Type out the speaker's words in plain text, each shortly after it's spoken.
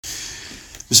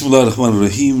Bismillah ar-Rahman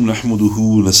ar-Rahim.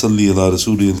 Nahmaduhu nasalli ala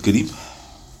Rasulih al-Kareem.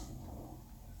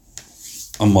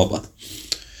 Amma ba'd.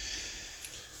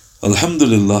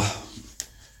 Alhamdulillah.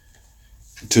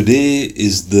 Today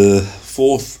is the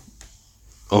 4th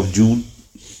of June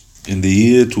in the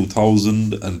year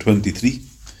 2023.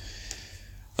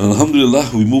 And Alhamdulillah,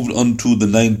 we moved on to the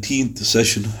 19th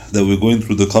session that we're going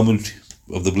through the commentary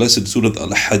of the blessed Surah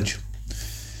Al-Hajj.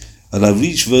 And I've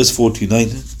reached verse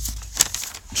 49.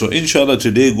 So inshallah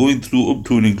today going through up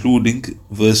to and including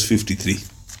verse 53.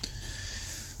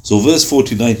 So verse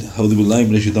 49. A'udhu billahi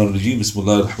minash shaitanir rajeem.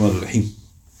 Bismillahir rahmanir rahim.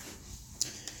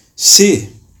 Say,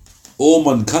 O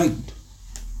mankind,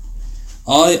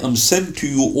 I am sent to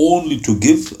you only to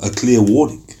give a clear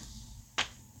warning.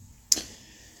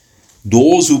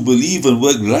 Those who believe and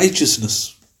work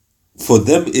righteousness, for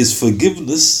them is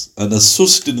forgiveness and a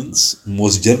sustenance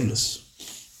most generous.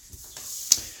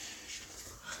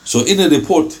 So in a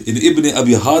report in Ibn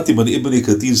Abi Hatim and Ibn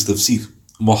Kathir's tafsir,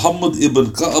 Muhammad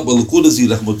ibn Ka'ab al-Qurazi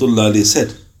rahmatullah alayhi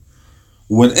said,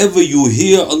 whenever you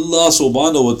hear Allah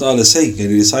subhanahu wa ta'ala saying,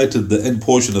 and he recited the end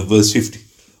portion of verse 50,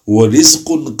 Rizq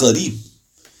Kareem,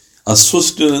 a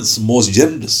sustenance most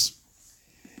generous,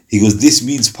 he goes, this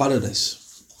means paradise.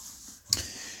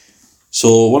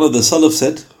 So one of the Salaf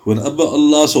said, whenever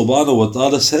Allah subhanahu wa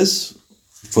ta'ala says,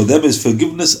 for them is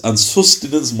forgiveness and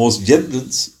sustenance most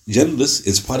generous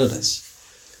is paradise.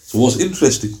 So what's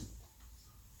interesting,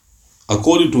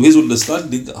 according to his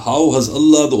understanding, how has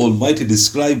Allah the Almighty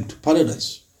described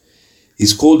paradise?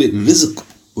 He's called it rizq,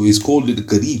 or he's called it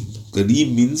kareem.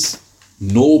 Kareem means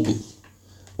noble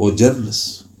or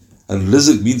generous, and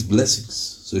rizq means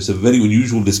blessings. So it's a very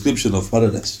unusual description of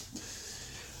paradise.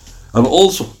 And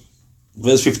also,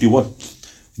 verse 51,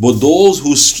 but those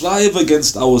who strive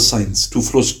against our signs to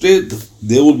frustrate them,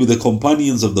 they will be the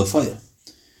companions of the fire.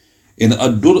 In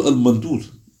Ad-Dur al-Mandur,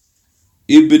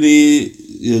 Ibn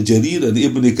Jarir and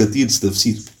Ibn Kathir's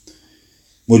tafsir,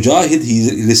 Mujahid,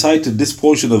 he recited this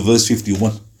portion of verse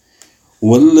 51.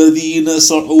 وَالَّذِينَ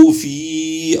سَعُوا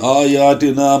فِي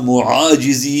آيَاتِنَا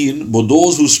مُعَاجِزِينَ. But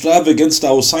those who strive against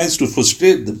our signs to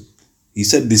frustrate them, he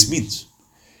said this means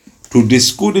to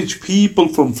discourage people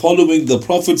from following the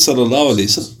Prophet sallallahu alaihi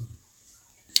wasallam.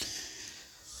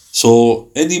 So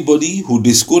anybody who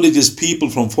discourages people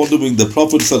from following the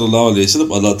Prophet sallallahu alaihi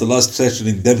wasallam, Allah Ta'ala is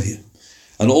threatening them here.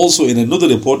 And also in another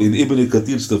report in Ibn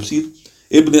Kathir's tafsir,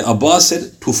 Ibn Abbas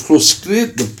said to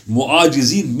frustrate them,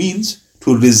 mu'ajizin means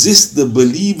to resist the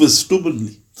believers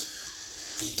stubbornly.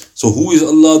 So who is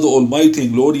Allah the Almighty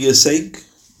and Glorious saying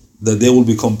that they will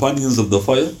be companions of the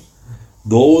fire?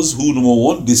 Those who, number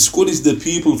one, discourage the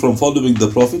people from following the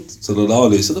Prophet sallallahu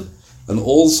alaihi wasallam, and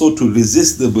also to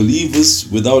resist the believers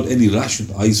without any ration,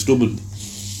 i.e. stubbornly.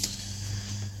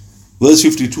 Verse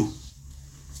 52.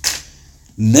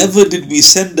 Never did we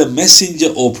send a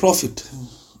messenger or prophet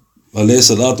alayhi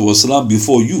salatu wasalam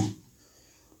before you,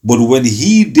 but when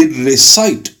he did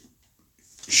recite,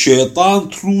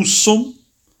 shaitan threw some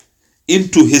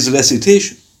into his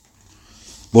recitation.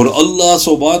 But Allah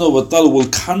subhanahu wa ta'ala will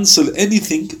cancel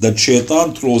anything that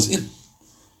shaitan throws in.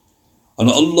 And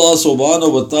Allah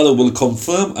subhanahu wa ta'ala will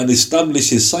confirm and establish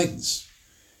his signs.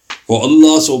 For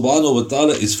Allah subhanahu wa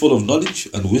ta'ala is full of knowledge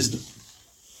and wisdom.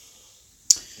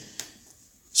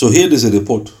 So here there's a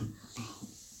report.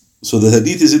 So the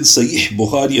hadith is in Sahih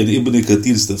Bukhari and Ibn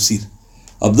Kathir's tafsir.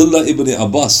 Abdullah ibn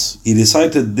Abbas, he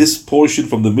recited this portion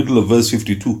from the middle of verse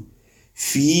 52.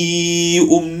 Fi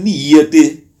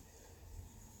umniyate.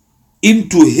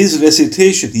 Into his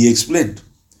recitation, he explained,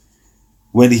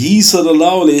 when he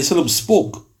sallallahu alayhi wasallam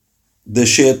spoke, the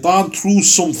shaitan threw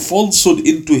some falsehood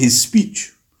into his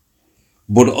speech.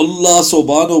 But Allah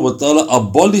subhanahu wa ta'ala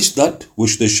abolished that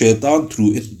which the shaitan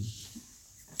threw in.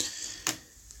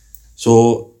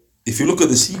 So, if you look at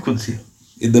the sequence here,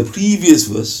 in the previous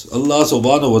verse, Allah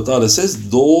subhanahu wa ta'ala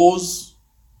says, those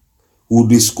who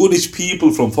discourage people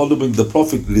from following the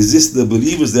Prophet, resist the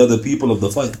believers, they are the people of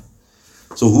the fire.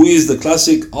 So who is the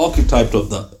classic archetype of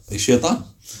that? Shaitan.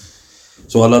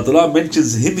 So Allah Ta'ala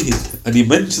mentions him here, and he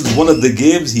mentions one of the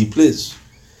games he plays.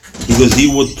 Because he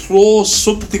would throw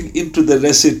something into the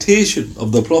recitation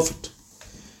of the Prophet.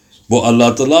 But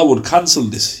Allah Ta'ala would cancel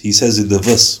this, he says in the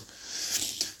verse.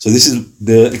 So this is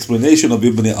the explanation of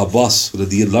Ibn Abbas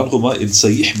radiyallahu anhuma in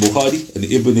Sahih Bukhari and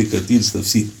Ibn Kathir's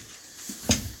tafsir.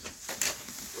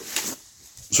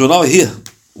 So now here,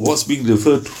 what's being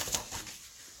referred to?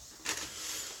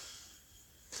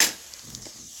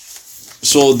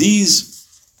 So these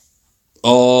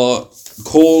are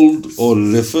called or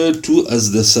referred to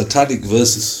as the Satanic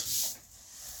verses.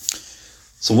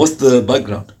 So what's the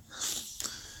background?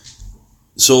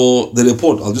 So the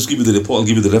report, I'll just give you the report, I'll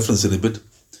give you the reference in a bit.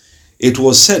 it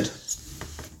was said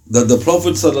that the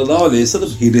Prophet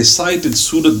ﷺ, he recited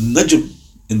Surah Najm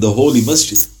in the holy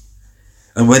masjid.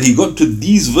 And when he got to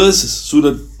these verses,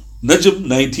 Surah Najm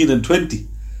 19 and 20,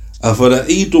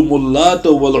 أَفَرَأَيْتُمُ اللَّاتَ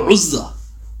وَالْعُزَّى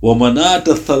وَمَنَاةَ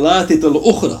الثَّلَاثَةَ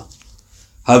الْأُخْرَى.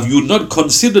 Have you not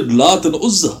considered Lat and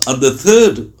Uzza and the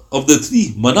third of the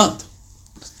three, Manat?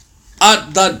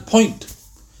 At that point,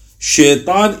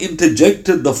 Shaitan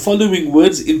interjected the following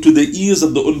words into the ears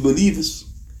of the unbelievers.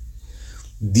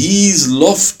 These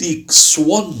lofty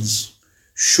swans,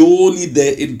 surely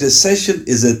their intercession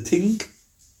is a thing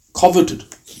coveted.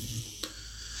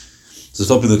 So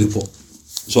stop in the report.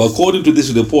 So according to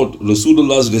this report,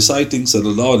 Rasulullah is reciting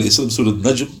Sallallahu Alaihi Wasallam Surah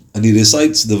Najm, and he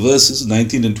recites the verses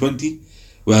 19 and 20,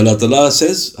 where Allah Ta'ala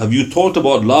says, have you thought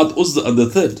about Lat, Uzza and the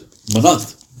third,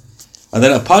 Manat? And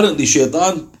then apparently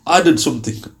Shaitan added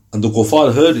something, and the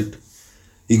kuffar heard it.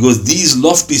 He goes, these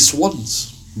lofty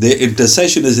swans, their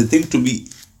intercession is a thing to be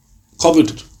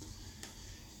coveted.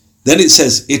 Then it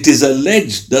says, it is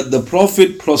alleged that the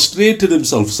Prophet prostrated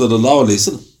himself, Sallallahu Alaihi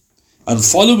Wasallam, and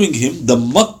following him, the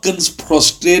Makkans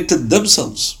prostrated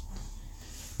themselves.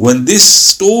 When this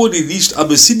story reached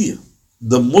Abyssinia,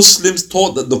 the Muslims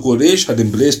thought that the Quraysh had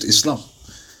embraced Islam.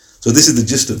 So this is the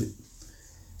gist of it.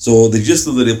 So the gist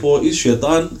of the report is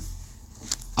Shaitan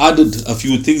added a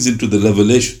few things into the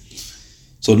revelation.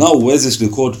 So now where's this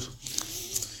recorded?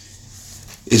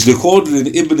 It's recorded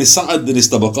in Ibn Sa'ad in his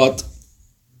Tabaqat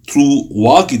through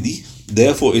Waqidi,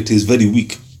 therefore it is very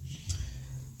weak.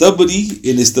 Tabari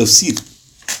in his Tafsir,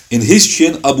 in his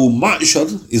chain, Abu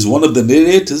Ma'shar is one of the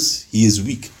narrators, he is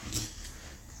weak.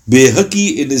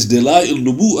 Bayhaqi in his Dala'il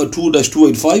Nubu'ah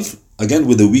 2-285, again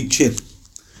with a weak chain.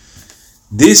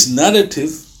 This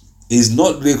narrative is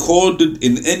not recorded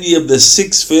in any of the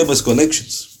 6 famous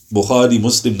collections, Bukhari,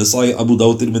 Muslim, Nasai, Abu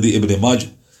Dawud, Tirmidhi, Ibn Majah.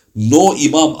 No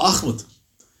Imam Ahmad,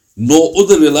 no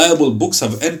other reliable books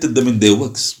have entered them in their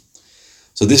works.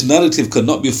 So this narrative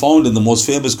cannot be found in the most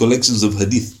famous collections of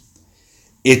hadith.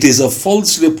 It is a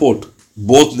false report,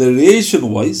 both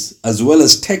narration-wise as well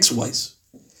as text-wise.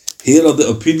 Here are the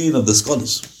opinion of the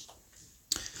scholars.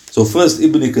 So first,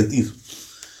 Ibn Kathir.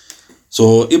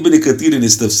 So Ibn Kathir in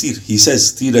his tafsir, he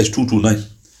says 3-229,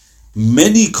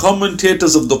 many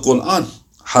commentators of the Quran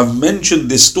have mentioned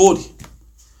this story,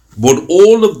 but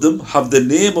all of them have the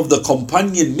name of the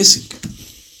companion missing.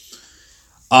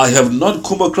 I have not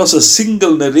come across a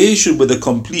single narration with a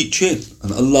complete chain,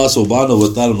 and Allah subhanahu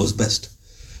wa ta'ala knows best.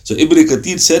 So Ibn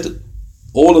Kathir said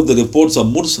all of the reports are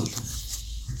mursal.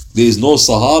 There is no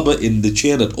Sahaba in the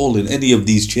chain at all, in any of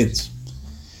these chains.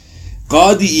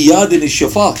 Qadi Iyad in his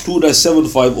Shafa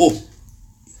 2-750,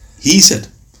 he said,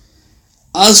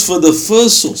 as for the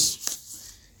first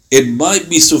source, it might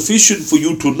be sufficient for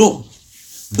you to know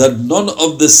that none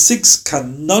of the 6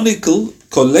 canonical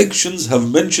collections have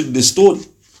mentioned this story,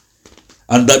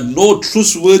 and that no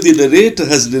trustworthy narrator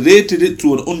has narrated it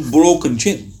through an unbroken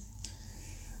chain.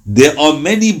 There are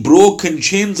many broken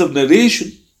chains of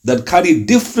narration that carry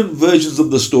different versions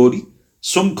of the story,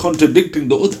 some contradicting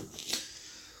the other.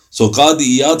 So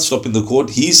Qadi Iyad, stop in the quote,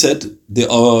 he said there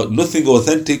are nothing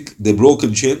authentic, they're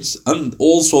broken chains, and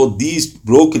also these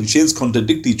broken chains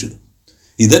contradict each other.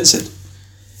 He then said,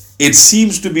 it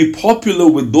seems to be popular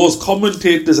with those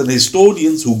commentators and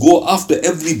historians who go after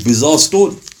every bizarre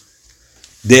story.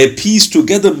 They piece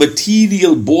together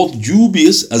material both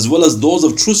dubious as well as those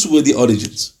of trustworthy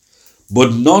origins.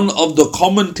 But none of the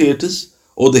commentators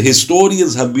or the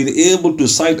historians have been able to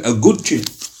cite a good chain,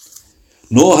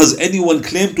 nor has anyone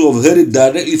claimed to have heard it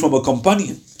directly from a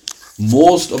companion.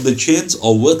 Most of the chains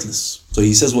are worthless. So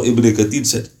he says what Ibn Kathir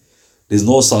said. There's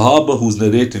no Sahaba who's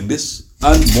narrating this,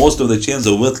 and most of the chains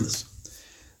are worthless.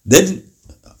 Then,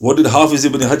 what did Hafiz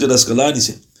Ibn Hajar Asqalani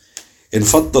say? In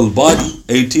Fath al-Bari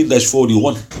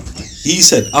 18-41, he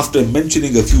said, after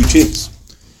mentioning a few chains,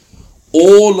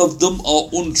 all of them are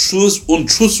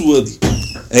untrustworthy,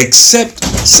 except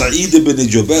Sa'id ibn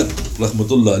Jubair,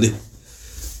 rahmatullah alayh.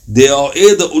 They are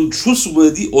either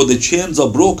untrustworthy or the chains are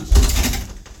broken.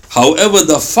 However,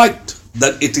 the fact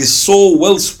that it is so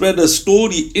well spread a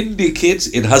story indicates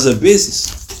it has a basis,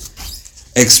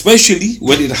 especially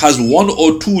when it has 1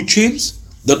 or 2 chains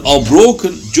that are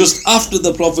broken just after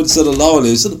the Prophet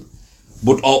ﷺ,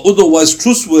 but are otherwise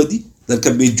trustworthy, that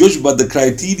can be judged by the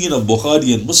criterion of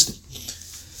Bukhari and Muslim.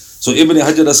 So Ibn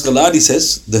Hajar Asqalani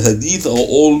says the hadith are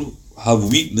all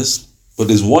have weakness, but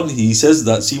there's one he says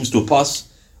that seems to pass,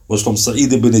 was from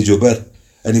Sa'id ibn Jubair,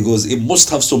 and he goes, it must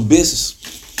have some basis.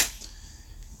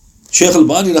 Shaykh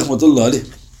al-Bani rahmatullah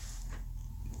alayh,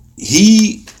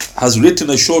 he has written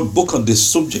a short book on this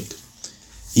subject.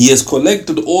 He has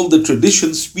collected all the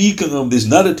traditions speaking of this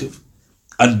narrative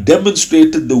and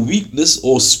demonstrated the weakness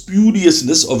or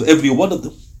spuriousness of every one of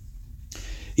them.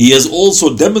 He has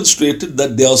also demonstrated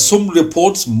that there are some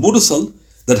reports, mursal,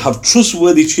 that have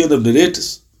trustworthy chain of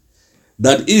narrators.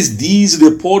 That is, these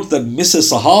reports that miss a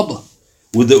Sahaba,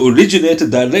 with the originator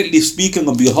directly speaking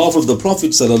on behalf of the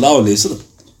Prophet sallallahu alaihi wasallam.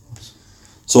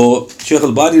 So Shaykh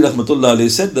al-Bani rahmatullah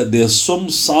alayhi said that there are some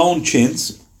sound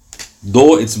chains,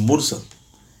 though it's mursal.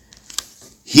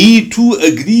 He too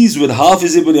agrees with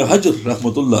Hafiz ibn Hajar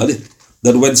rahmatullah alayhi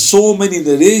that when so many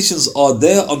narrations are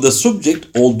there on the subject,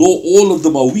 although all of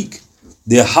them are weak,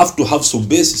 they have to have some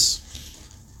basis.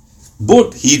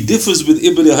 But he differs with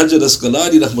Ibn Hajar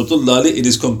Asqalani rahmatullah alayhi in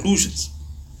his conclusions.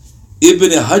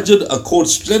 Ibn Hajar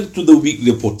accords strength to the weak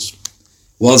reports,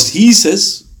 whilst he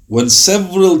says when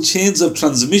several chains of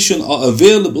transmission are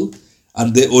available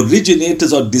and the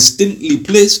originators are distinctly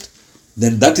placed,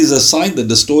 then that is a sign that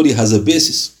the story has a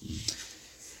basis.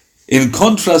 In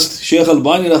contrast, Shaykh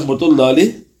al-Bani rahmatullah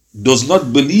alayhi does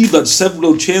not believe that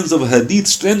several chains of hadith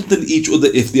strengthen each other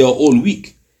if they are all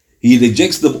weak. He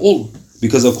rejects them all,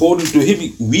 because according to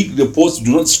him, weak reports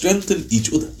do not strengthen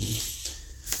each other.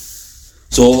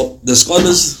 So the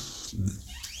scholars,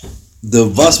 the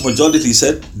vast majority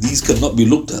said these cannot be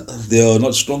looked at. They are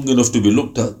not strong enough to be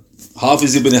looked at.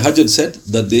 Hafiz ibn Hajar said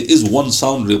that there is one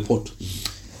sound report.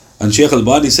 And Shaykh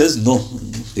al-Bani says no,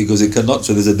 because it cannot,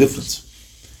 so there's a difference.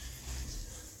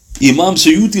 Imam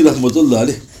Suyuti rahmatullah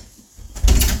alayh,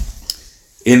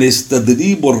 in his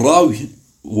Tadrib al-Rawi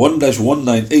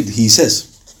 1-198, he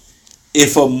says,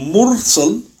 if a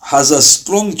mursal has a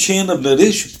strong chain of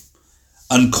narration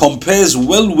and compares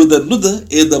well with another,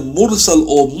 either mursal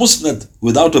or musnad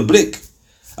without a break,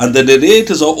 and the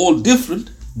narrators are all different,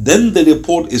 then the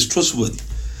report is trustworthy.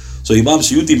 So Imam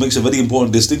Suyuti makes a very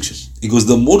important distinction, because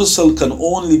the mursal can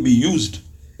only be used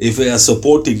if it has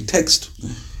supporting text,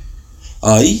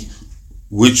 i.e.,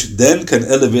 which then can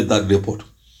elevate that report.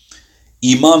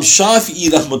 Imam Shafi'i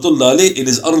rahmatullah alayh in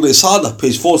his Ar-Risala,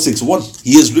 page 461,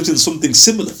 he has written something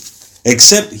similar,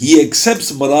 except he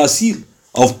accepts marasil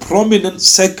of prominent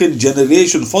second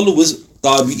generation followers,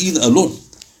 tabi'een alone,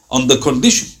 on the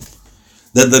condition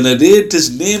that the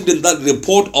narrators named in that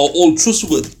report are all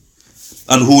trustworthy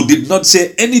and who did not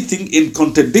say anything in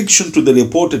contradiction to the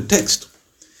reported text.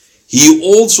 He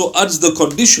also adds the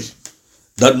condition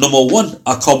that number one,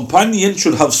 a companion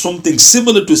should have something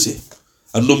similar to say,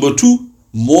 and number two,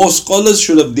 more scholars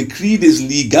should have decreed his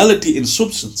legality in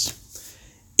substance.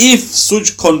 If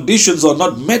such conditions are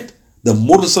not met, the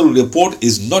mursal report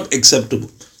is not acceptable,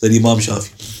 said Imam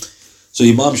Shafi. So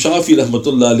Imam Shafi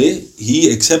rahmatullah alayh,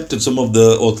 he accepted some of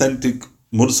the authentic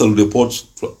mursal reports,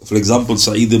 for example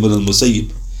Sa'id ibn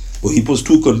al-Musayyib, but he puts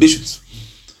two conditions.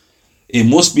 It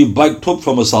must be backed up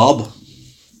from a Sahaba.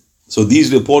 So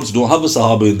these reports don't have a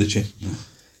Sahaba in the chain.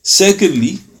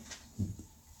 Secondly,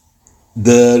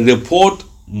 the report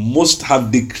must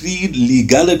have decreed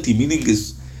legality, meaning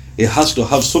it has to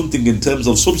have something in terms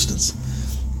of substance.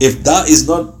 If that is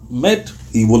not met,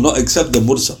 he will not accept the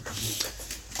mursal.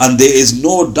 And there is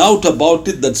no doubt about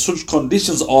it that such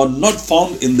conditions are not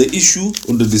found in the issue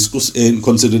under in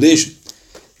consideration.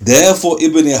 Therefore,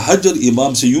 Ibn Hajar,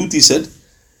 Imam Suyuti said,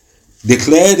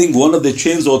 declaring one of the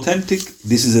chains authentic,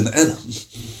 this is an error.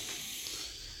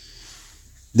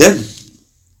 Then,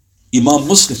 Imam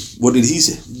Muslim, what did he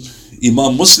say?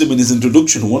 Imam Muslim in his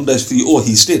introduction, 1-30,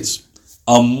 he states,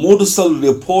 a mursal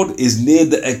report is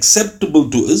neither acceptable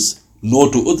to us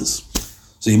nor to others.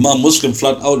 So Imam Muslim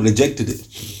flat out rejected it.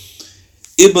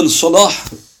 Ibn Salah,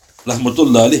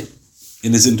 rahmatullah alayh,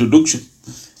 in his introduction,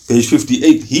 page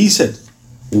 58, he said,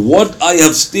 what I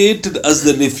have stated as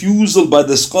the refusal by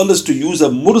the scholars to use a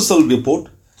mursal report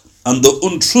and the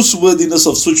untrustworthiness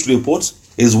of such reports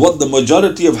is what the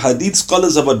majority of hadith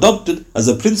scholars have adopted as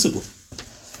a principle.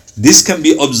 This can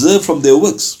be observed from their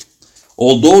works.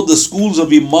 Although the schools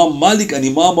of Imam Malik and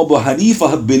Imam Abu Hanifa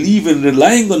have believed in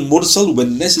relying on mursal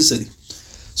when necessary.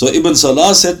 So Ibn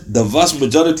Salah said the vast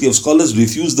majority of scholars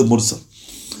refuse the mursal.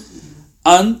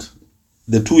 And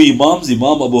the two Imams,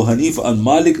 Imam Abu Hanifa and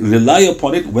Malik, rely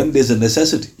upon it when there's a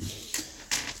necessity.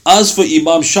 As for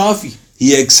Imam Shafi,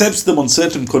 he accepts them on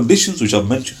certain conditions which I've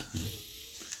mentioned.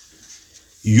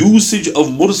 Usage of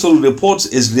mursal reports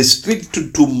is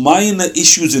restricted to minor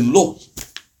issues in law,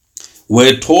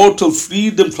 where total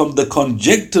freedom from the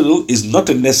conjectural is not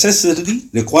a necessary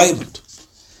requirement.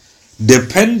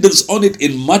 Dependence on it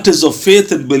in matters of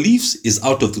faith and beliefs is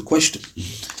out of the question.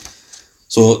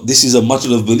 So this is a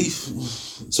matter of belief.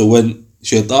 So when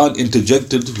Shaitan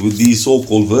interjected with these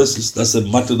so-called verses, that's a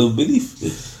matter of belief.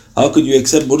 How can you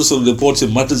accept mursal reports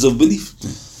in matters of belief?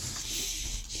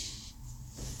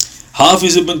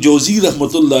 Hafiz ibn Jawzi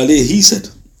rahmatullah alayhi, he said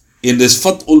in this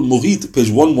Fathul Mughith,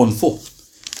 page 114,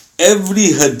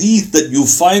 every hadith that you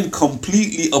find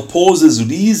completely opposes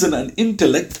reason and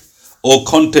intellect or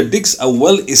contradicts a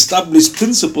well-established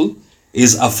principle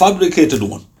is a fabricated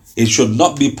one. It should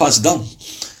not be passed down.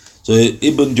 So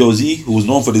Ibn Jawzi, who is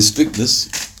known for his strictness,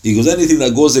 he goes, anything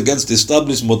that goes against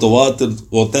established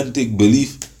mutawatir, authentic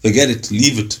belief, forget it,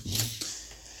 leave it.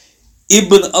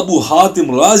 Ibn Abu Hatim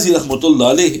Razi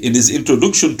rahmatullah alayh, in his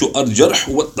introduction to Al-Jarh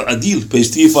wa Ta'dil,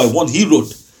 page 351, he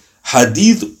wrote,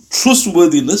 hadith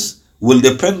trustworthiness will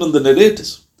depend on the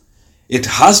narrators. It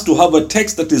has to have a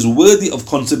text that is worthy of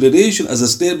consideration as a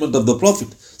statement of the Prophet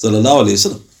sallallahu alaihi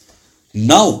wasallam.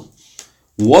 Now,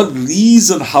 what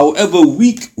reason, however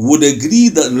weak, would agree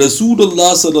that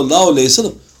Rasulullah sallallahu alaihi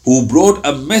wasallam, who brought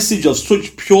a message of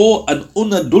such pure and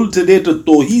unadulterated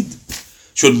Tawheed,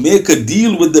 should make a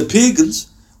deal with the pagans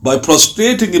by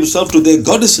prostrating himself to their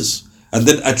goddesses and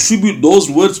then attribute those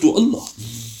words to Allah?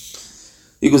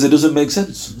 Because it doesn't make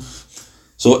sense.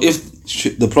 So if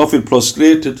the Prophet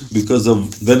prostrated because of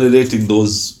venerating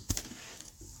those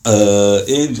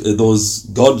those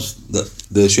gods that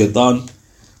the shaitan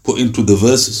put into the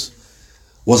verses,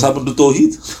 what's happened to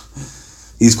Tawheed?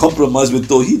 He's compromised with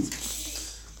Tawheed.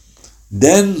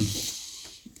 Then,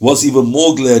 what's even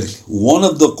more glaring, one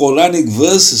of the Quranic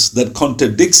verses that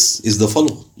contradicts is the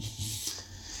following.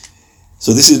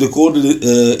 So this is recorded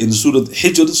in Surah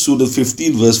Hajj, Surah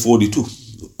 15, verse 42.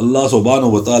 Allah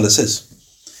subhanahu wa ta'ala says,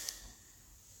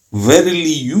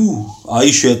 verily you,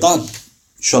 I shaitan,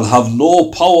 shall have no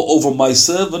power over my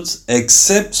servants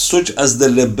except such as the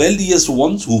rebellious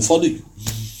ones who follow you.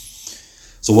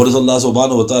 So what does Allah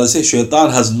subhanahu wa ta'ala say? Shaitan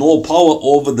has no power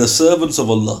over the servants of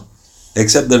Allah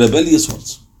except the rebellious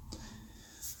ones.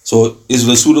 So is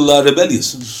Rasulullah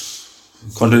rebellious?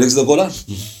 Contradicts the Quran.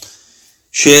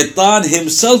 Shaitan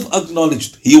himself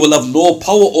acknowledged he will have no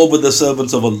power over the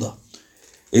servants of Allah.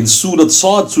 In Surah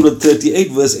Sad, Surah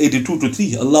 38, verse 82 to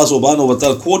 3, Allah subhanahu wa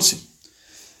ta'ala quotes him,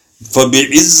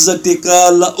 فَبِعِزَّتِكَ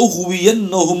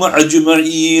لَأُغْوِيَنَّهُمْ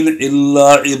أَجْمَعِينَ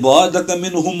إِلَّا عِبَادَكَ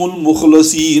مِنْهُمُ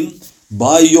الْمُخْلَصِينَ.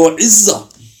 By your izzah,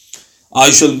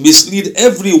 I shall mislead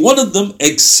every one of them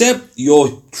except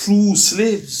your true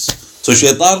slaves. So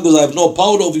shaitan goes, I have no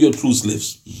power over your true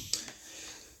slaves.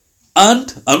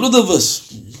 And another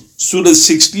verse, Surah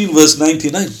 16, verse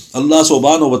 99, Allah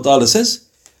subhanahu wa ta'ala says,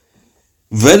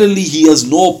 verily he has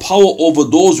no power over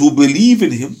those who believe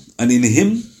in him, and in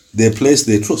him they place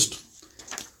their trust.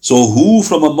 So who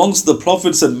from amongst the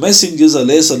prophets and messengers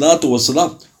alayhi salatu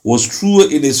wasalam was truer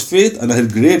in his faith and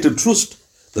had greater trust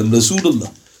than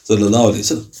Rasulullah sallallahu alayhi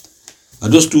wasallam?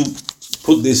 And just to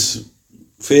put this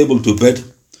fable to bed,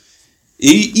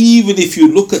 even if you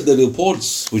look at the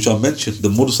reports which are mentioned, the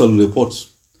Mursal reports,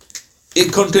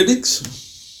 it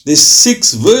contradicts. There's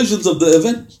 6 versions of the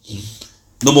event.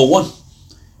 Number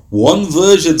one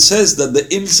version says that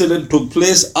the incident took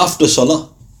place after Salah.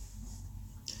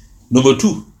 Number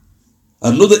 2,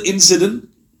 another incident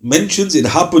mentions it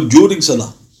happened during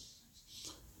Salah.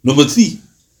 Number 3,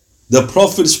 the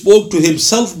Prophet spoke to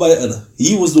himself by Allah.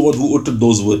 He was the one who uttered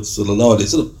those words. Sallallahu Alaihi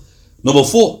Wasallam. Number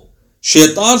 4,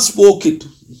 Shaitan spoke it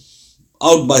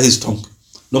out by his tongue.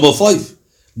 Number 5,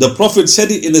 the Prophet said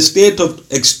it in a state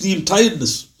of extreme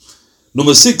tiredness.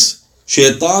 Number 6,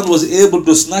 Shaitan was able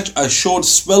to snatch a short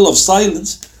spell of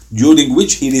silence during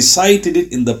which he recited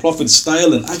it in the Prophet's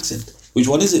style and accent. Which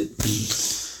one is it?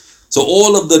 So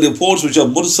all of the reports which are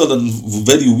mursal and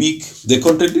very weak, they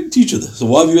contradict each other. So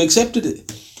why have you accepted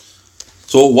it?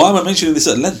 So why am I mentioning this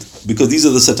at length? Because these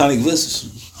are the Satanic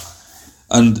verses.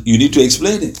 And you need to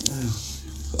explain it.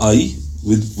 I.e.,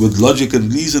 with logic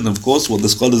and reason, of course, what the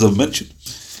scholars have mentioned.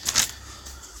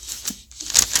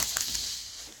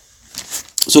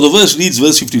 So the verse reads,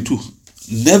 verse 52,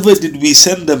 never did we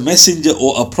send a messenger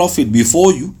or a prophet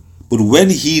before you, but when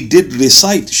he did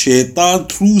recite, Shaitan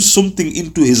threw something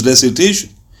into his recitation.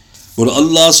 But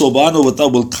Allah subhanahu wa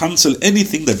ta'ala will cancel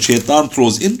anything that Shaitan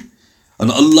throws in, and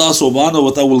Allah subhanahu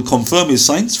wa ta'ala will confirm his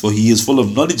signs, for he is full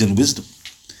of knowledge and wisdom.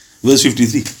 Verse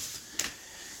 53,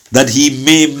 that he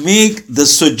may make the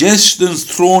suggestions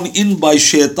thrown in by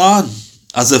Shaitan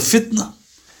as a fitna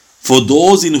for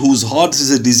those in whose hearts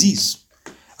is a disease,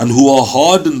 and who are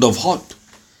hardened of heart.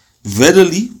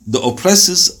 Verily, the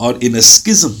oppressors are in a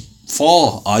schism,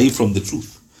 far from the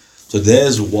truth. So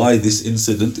there's why this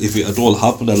incident, if it at all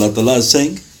happened, Allah Ta'ala is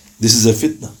saying, this is a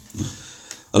fitna.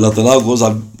 Allah Ta'ala goes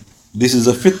on, this is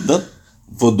a fitna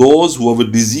for those who have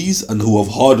a disease and who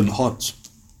have hardened hearts.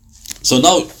 So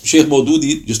now, Shaykh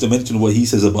Maududi, just to mention what he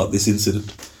says about this incident,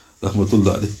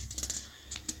 rahmatullah alayh.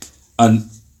 And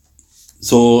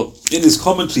so in his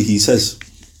commentary he says,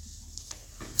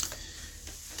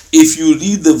 If you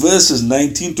read the verses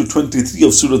 19 to 23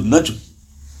 of Surah Najm,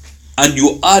 and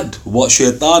you add what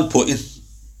Shaitan put in.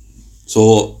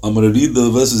 So I'm going to read the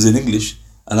verses in English,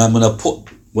 and I'm going to put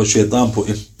what Shaitan put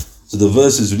in. So the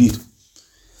verses read,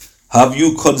 have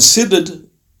you considered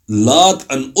Lat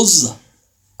and Uzza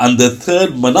and the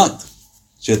third Manat,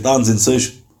 Shaitan's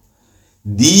insertion?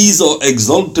 These are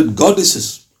exalted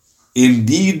goddesses.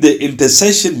 Indeed, the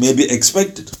intercession may be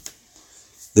expected.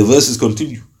 The verses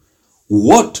continue.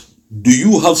 What? Do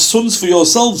you have sons for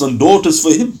yourselves and daughters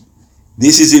for him?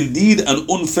 This is indeed an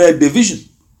unfair division.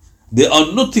 They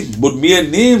are nothing but mere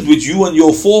names which you and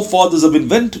your forefathers have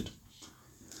invented.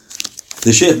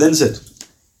 The Shaykh then said,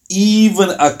 even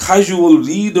a casual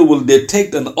reader will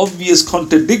detect an obvious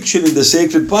contradiction in the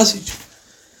sacred passage.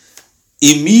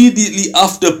 Immediately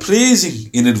after praising,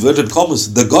 in inverted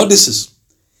commas, the goddesses,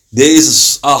 there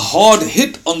is a hard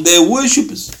hit on their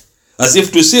worshippers, as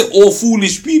if to say, O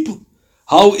foolish people,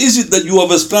 how is it that you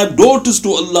have ascribed daughters to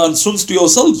Allah and sons to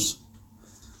yourselves?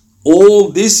 All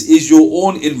this is your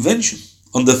own invention.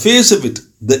 On the face of it,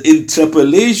 the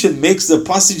interpolation makes the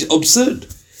passage absurd,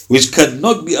 which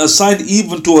cannot be assigned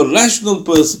even to a rational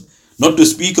person, not to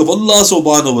speak of Allah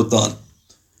subhanahu wa ta'ala.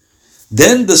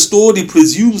 Then the story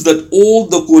presumes that all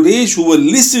the Quraysh who were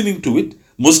listening to it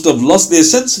must have lost their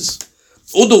senses.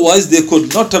 Otherwise, they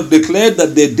could not have declared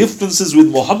that their differences with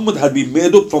Muhammad had been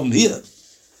made up from here.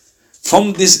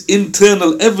 From this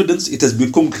internal evidence, it has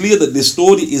become clear that this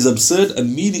story is absurd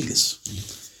and meaningless.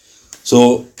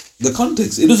 So, the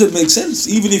context, it doesn't make sense.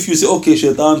 Even if you say, okay,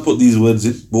 Shaitan put these words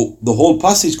in, but the whole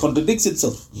passage contradicts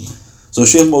itself. So,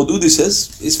 Shaykh Maududi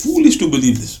says, it's foolish to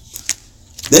believe this.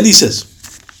 Then he says,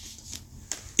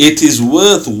 it is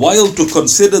worthwhile to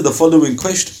consider the following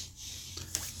question.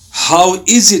 How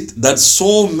is it that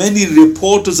so many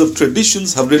reporters of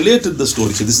traditions have related the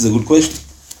story? So, this is a good question.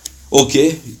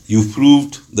 Okay, you've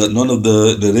proved that none of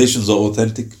the narrations are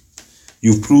authentic.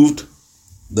 You've proved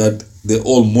that they're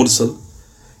all mursal.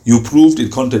 You proved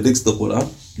it contradicts the Quran,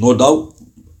 no doubt.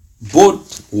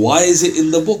 But why is it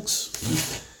in the books?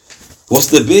 What's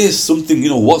the base? Something,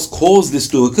 what's caused this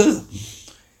to occur?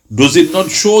 Does it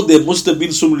not show there must have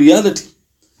been some reality?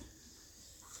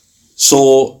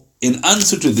 So, in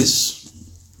answer to this,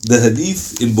 the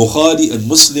hadith in Bukhari and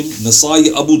Muslim, Nasai,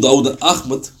 Abu Dawud and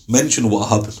Ahmad mention what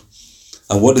happened.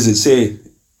 And what does it say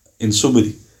in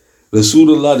summary?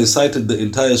 Rasulullah recited the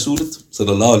entire surah,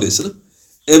 sallallahu alayhi wasallam.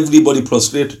 Everybody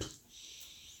prostrated.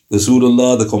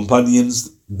 Rasulullah, the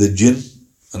companions, the jinn,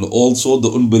 and also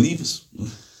the unbelievers.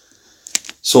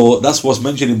 So that's what's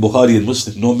mentioned in Bukhari and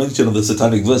Muslim. No mention of the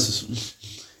Satanic verses.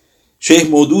 Shaykh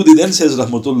Maududi then says,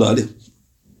 rahmatullah alayh,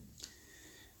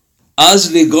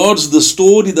 as regards the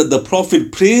story that the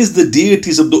Prophet praised the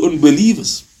deities of the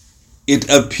unbelievers, it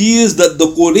appears that the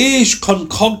Quraysh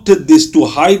concocted this to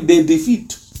hide their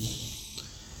defeat.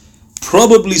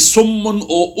 Probably someone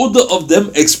or other of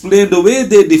them explained away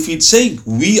their defeat, saying,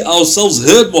 we ourselves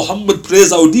heard Muhammad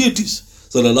praise our deities,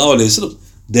 sallallahu alayhi wasallam.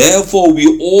 Therefore,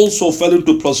 we also fell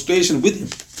into prostration with him.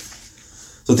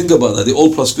 So think about that. They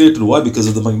all prostrated. Why? Because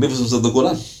of the magnificence of the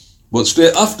Quran. But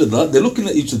straight after that, they're looking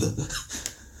at each other.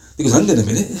 He goes, hang on a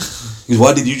minute. He goes,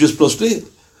 why did you just prostrate?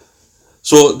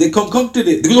 So they concocted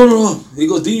it. They go, no. He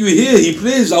goes, didn't you hear? He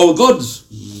praised our gods.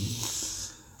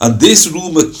 And this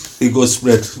rumor, he goes,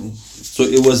 spread. So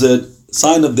it was a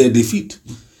sign of their defeat.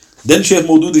 Then Shaykh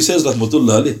Maududi says,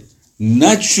 rahmatullah alayh,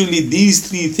 naturally these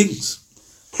three things,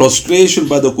 prostration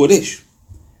by the Quraysh,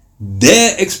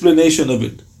 their explanation of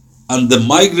it, and the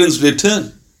migrants'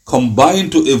 return,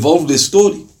 combined to evolve this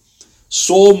story.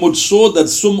 So much so that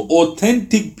some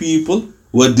authentic people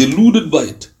were deluded by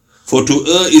it. For to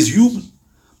err is human,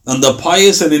 and the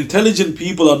pious and intelligent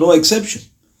people are no exception.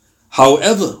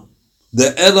 However,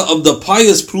 the error of the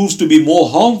pious proves to be more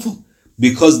harmful,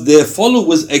 because their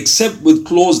followers accept with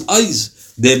closed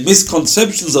eyes their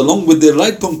misconceptions along with their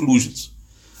right conclusions.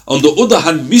 On the other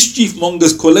hand, mischief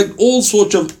mongers collect all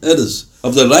sorts of errors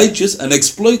of the righteous and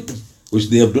exploit them, which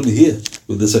they have done here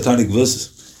with the Satanic verses.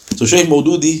 So Shaykh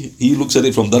Maududi, he looks at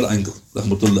it from that angle,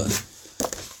 rahmatullah alayh.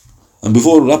 And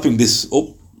before wrapping this up,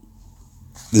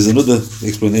 there's another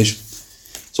explanation.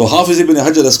 So Hafiz ibn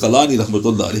Hajar Asqalani,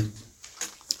 rahmatullah alayh,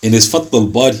 in his Fath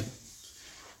al-Bari,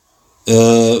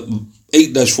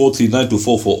 8-439 to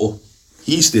 440,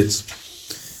 he states,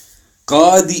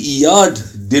 Qadi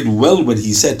Iyad did well when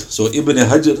he said, so Ibn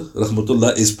Hajar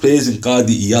rahmatullah is praising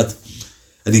Qadi Iyad,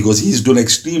 and he goes, he's done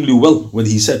extremely well when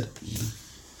he said,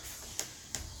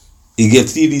 he gave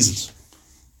three reasons.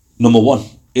 Number one,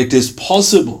 it is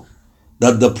possible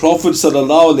that the Prophet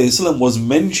ﷺ was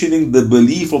mentioning the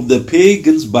belief of the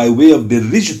pagans by way of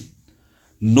derision,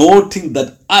 noting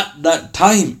that at that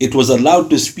time it was allowed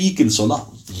to speak in Salah.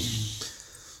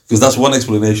 Because that's one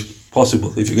explanation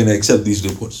possible if you're going to accept these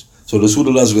reports. So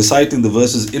Rasulullah is reciting the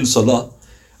verses in Salah,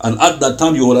 and at that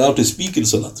time you were allowed to speak in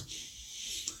Salat.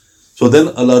 So then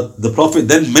the Prophet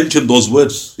then mentioned those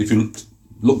words. If you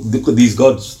look at these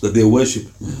gods that they worship,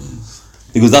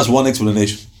 because that's one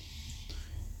explanation.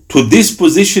 To this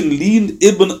position leaned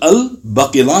Ibn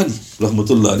al-Baqilani,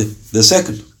 rahmatullah alayh, the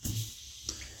second.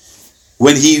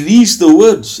 When he reached the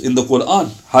words in the Quran,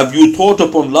 have you taught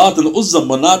upon Lat and Uzza,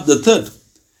 Manat the third?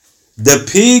 The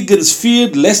pagans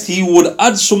feared lest he would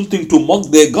add something to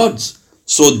mock their gods.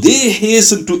 So they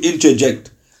hastened to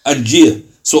interject and jeer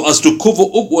so as to cover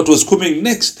up what was coming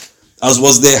next, as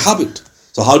was their habit.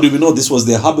 So how do we know this was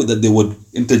their habit, that they would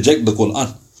interject the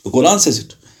Quran? The Quran says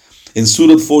it. In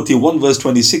Surah 41 verse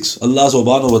 26, Allah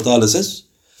subhanahu wa ta'ala says,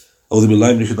 A'udhu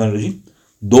billahi minash shaitanir rajeem,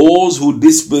 those who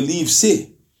disbelieve say,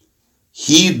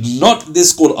 heed not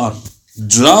this Quran,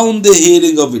 drown the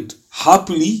hearing of it,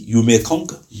 happily you may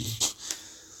conquer.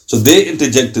 So they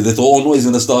interjected. They thought, oh no, he's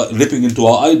going to start ripping into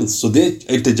our idols. So they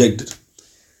interjected.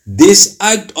 This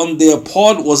act on their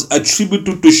part was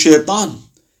attributed to Shaitan,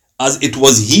 as it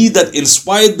was he that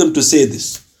inspired them to say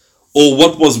this. Or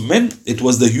what was meant, it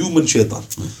was the human Shaitan.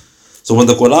 So when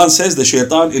the Quran says the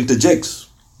Shaitan interjects,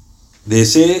 they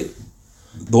say,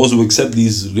 those who accept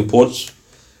these reports,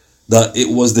 that it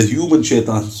was the human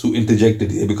Shaitan who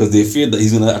interjected here because they feared that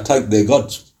he's going to attack their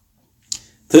gods.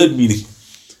 Third meaning.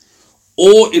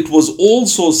 Or it was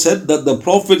also said that the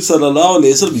Prophet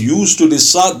ﷺ used to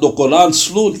recite the Quran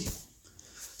slowly,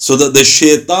 so that the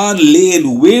Shaitan lay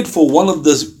in wait for one of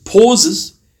the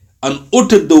pauses and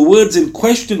uttered the words in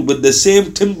question with the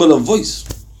same timbre of voice.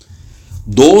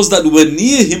 Those that were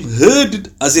near him heard it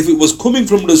as if it was coming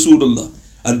from Rasulullah,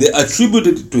 and they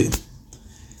attributed it to him.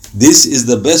 This is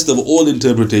the best of all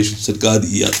interpretations, said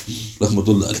Qadi Iyad,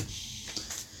 rahmatullah alayh.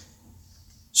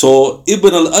 So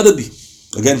Ibn al-Arabi,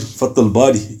 again, Fath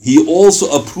al-Bari, he also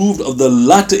approved of the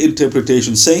latter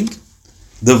interpretation, saying,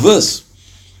 the verse,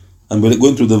 and we're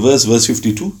going through the verse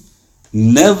 52,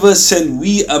 never sent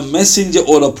we a messenger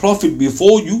or a prophet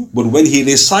before you, but when he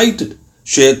recited,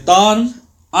 Shaitan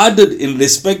added in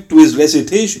respect to his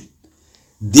recitation.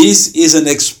 This is an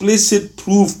explicit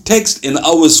proof text in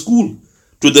our school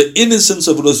to the innocence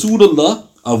of Rasulullah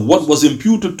of what was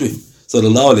imputed to him,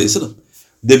 sallallahu alayhi wasallam.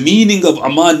 The meaning of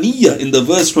Amaniyya in the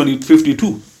verse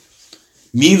 52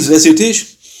 means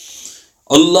recitation.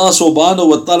 Allah subhanahu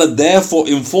wa ta'ala therefore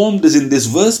informed us in this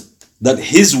verse that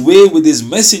his way with his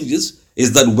messengers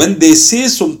is that when they say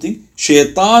something,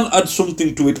 Shaitan adds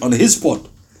something to it on his part.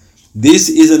 This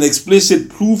is an explicit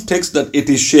proof text that it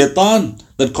is Shaitan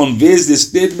that conveys this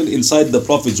statement inside the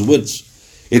Prophet's words.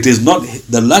 It is not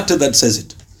the latter that says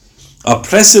it. A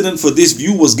precedent for this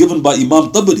view was given by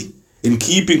Imam Tabari in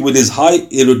keeping with his high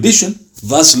erudition,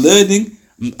 vast learning,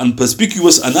 and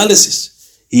perspicuous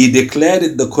analysis. He declared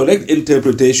it the correct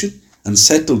interpretation and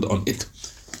settled on it.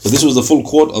 So this was the full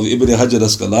quote of Ibn Hajar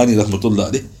Asqalani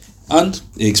rahmatullah alayh, and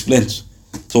he explains.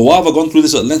 So why have I gone through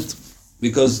this at length?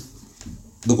 Because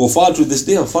the kuffar to this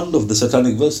day are fond of the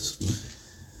satanic verses.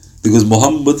 Because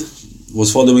Muhammad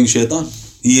was following Shaitan.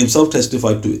 He himself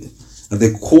testified to it. And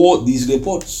they quote these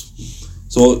reports.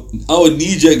 So our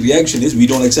knee-jerk reaction is we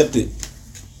don't accept it.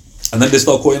 And then they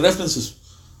start quoting references.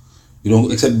 You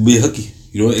don't accept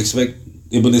Bayhaqi. You don't expect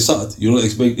Ibn Sa'd. You don't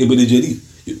expect Ibn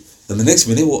Jarir. And the next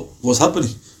minute, what's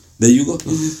happening? There you go.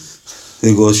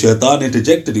 They go, Shaitan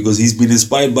interjected because he's been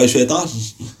inspired by Shaitan.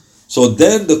 So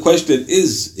then the question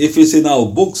is, if it's in our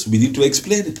books, we need to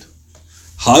explain it.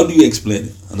 How do you explain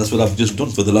it? And that's what I've just done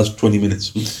for the last 20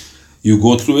 minutes. You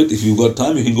go through it. If you've got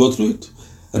time, you can go through it.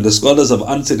 And the scholars have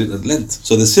answered it at length.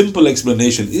 So the simple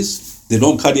explanation is, they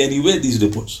don't carry any weight, these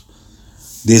reports.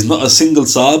 There's not a single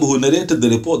Sahaba who narrated the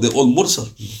report. They're all mursal.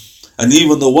 And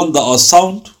even the one that are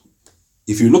sound,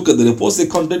 if you look at the reports, they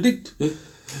contradict.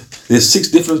 There's 6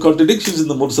 different contradictions in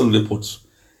the mursal reports.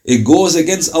 It goes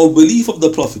against our belief of the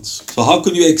prophets. So how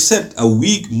can you accept a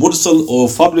weak mursal or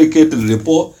fabricated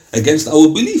report against our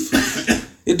belief?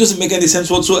 It doesn't make any sense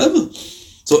whatsoever.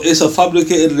 So it's a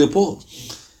fabricated report.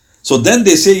 So then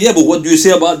they say, yeah, but what do you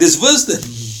say about this verse then?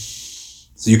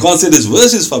 So you can't say this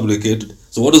verse is fabricated.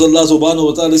 So what does Allah subhanahu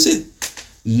wa ta'ala say?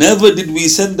 Never did we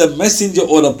send a messenger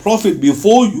or a prophet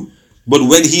before you, but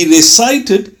when he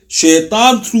recited,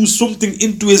 Shaitan threw something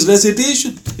into his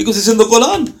recitation. Because it's in the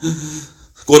Quran.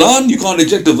 Quran, you can't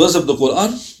reject a verse of the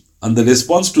Quran. And the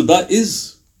response to that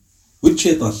is, which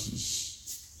Shaitan?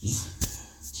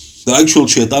 The actual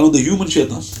Shaitan or the human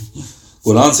Shaitan?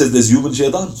 Quran says there's human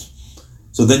Shaitans.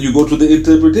 So then you go to the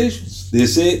interpretations. They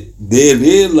say, they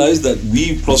realize that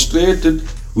we prostrated,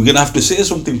 we're going to have to say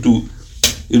something to,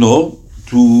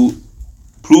 to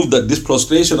prove that this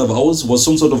prostration of ours was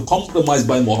some sort of compromise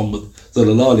by Muhammad.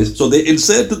 So they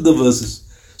inserted the verses.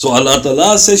 So Allah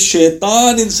Ta'ala says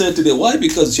Shaitan inserted it. Why?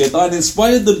 Because Shaitan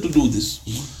inspired them to do this.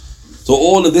 So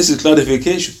all of this is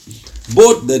clarification.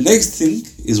 But the next thing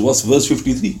is what's verse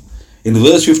 53. In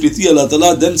verse 53, Allah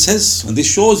Ta'ala then says, and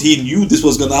this shows He knew this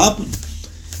was going to happen.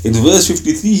 In verse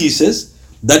 53, He says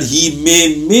that He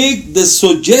may make the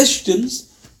suggestions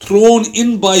thrown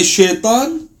in by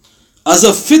Shaitan as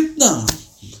a fitna.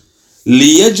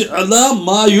 لِيَجْعَلَ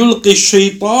مَا يُلْقِ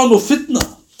الشَّيْطَانُ fitna.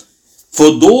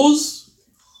 For those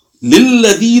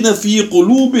لِلَّذِينَ فِي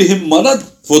قُلُوبِهِمْ مَرَضٍ.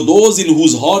 For those in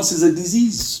whose hearts is a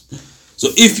disease. So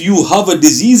if you have a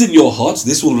disease in your hearts,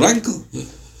 this will rankle.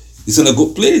 It's in a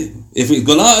good play. If it's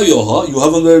gone out of your heart, you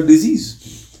haven't got a disease.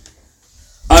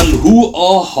 And who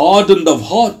are hardened of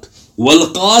heart.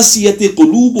 وَالْقَاسِيَةِ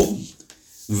قُلُوبُهُمْ.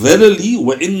 Verily,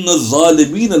 وَإِنَّ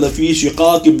الظَّالِمِينَ لَفِي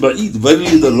شِقَاقٍ بَعِيدٍ.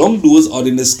 Verily, the wrongdoers are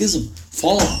in a schism,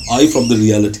 far, from the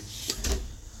reality.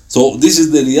 So this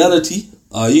is the reality,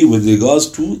 with regards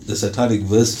to the Satanic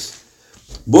verses.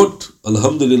 But,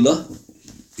 Alhamdulillah,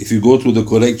 if you go through the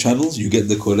correct channels, you get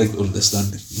the correct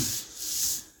understanding.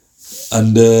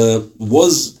 And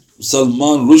was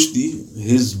Salman Rushdie,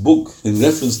 his book, in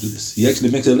reference to this? He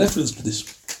actually makes a reference to this,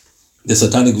 the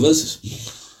Satanic verses.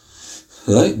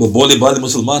 Right? But Boli Bali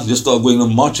Musliman just start going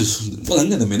on marches. Well,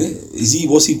 hang on a minute.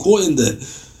 Was he quoting there?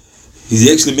 Is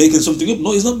he actually making something up?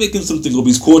 No, he's not making something up.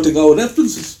 He's quoting our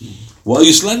references. Why are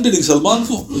you slandering Salman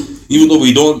for? Even though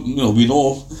we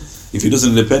know if he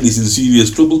doesn't repent, he's in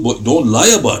serious trouble. But don't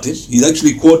lie about him. He's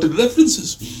actually quoted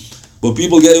references. But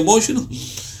people get emotional.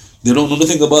 They don't know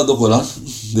nothing about the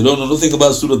Quran. They don't know nothing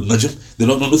about Surah Najm. They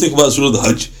don't know nothing about Surah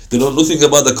Hajj. They don't know nothing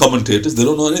about the commentators. They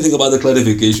don't know anything about the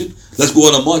clarification. Let's go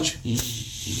on a march.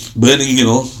 Burning,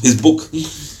 his book.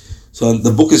 So the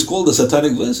book is called the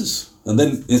Satanic Verses. And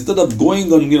then instead of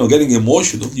going on, getting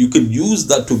emotional, you can use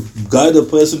that to guide a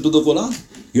person to the Quran.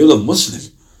 You're a Muslim.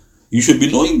 You should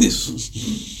be knowing this.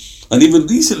 And even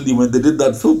recently when they did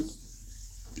that film,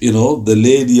 The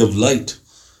Lady of Light,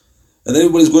 and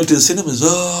everybody's going to the cinemas,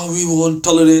 we won't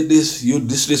tolerate this, you're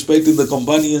disrespecting the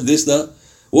companions, this, that.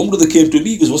 One brother came to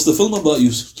me, because what's the film about,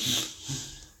 you?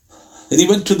 And he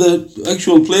went to the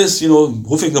actual place,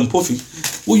 huffing and puffing.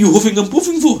 What are you huffing and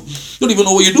puffing for? You don't even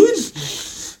know what you're doing.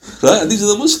 Right? And these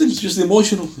are the Muslims, just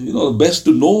emotional. Best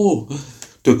to know,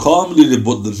 to calmly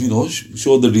rebut them,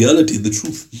 show the reality, the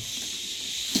truth.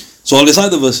 So I'll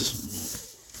recite the verses.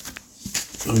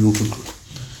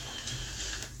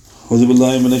 أعوذ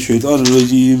بالله من الشيطان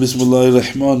الرجيم بسم الله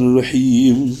الرحمن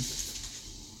الرحيم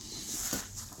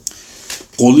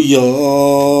قل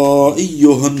يا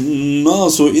أيها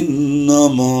الناس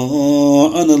إنما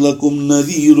أنا لكم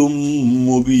نذير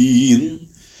مبين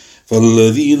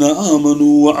فالذين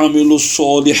آمنوا وعملوا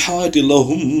الصالحات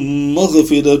لهم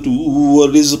مغفرة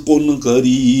ورزق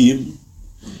كريم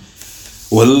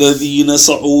والذين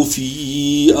سعوا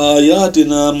في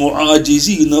آياتنا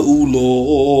معاجزين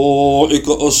أولئك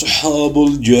أصحاب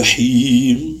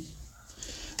الجحيم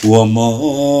وما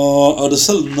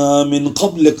أرسلنا من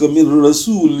قبلك من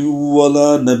رسول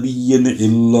ولا نبي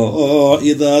إلا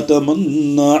إذا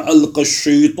تمنى ألقى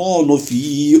الشيطان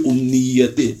في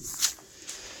أمنيته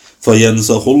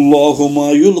فينسخ الله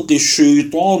ما يلقي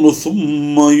الشيطان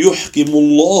ثم يحكم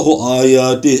الله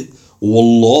آياته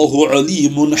والله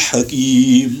عليم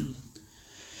حكيم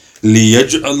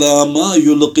ليجعل ما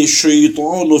يلقي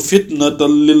الشيطان فتنة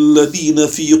للذين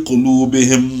في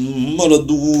قلوبهم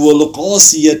مرض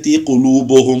والقاسية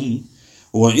قلوبهم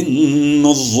وإن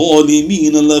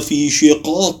الظالمين لفي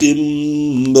شقاق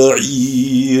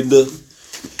بعيد.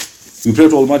 We pray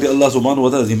to Almighty Allah subhanahu wa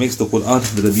ta'ala as He makes the Quran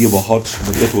the Rabi of our heart.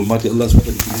 We pray to Almighty Allah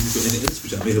subhanahu wa ta'ala to any else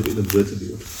which I may have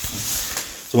inadvertently uttered.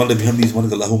 سبحان بحمده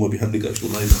سبحانك اللهم وبحمدك أشهد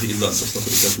أن لا إله إلا أنت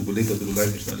أستغفرك وأتوب إليك بالله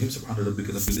من الشيطان الرجيم سبحان ربك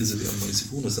رب العزة عما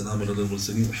يصفون وسلام على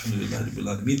المرسلين والحمد لله رب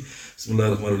العالمين بسم الله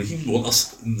الرحمن الرحيم والأصل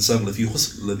الإنسان لفي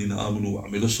خسر الذين آمنوا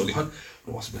وعملوا الصالحات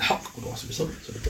وتواصوا بالحق وتواصوا بالصبر.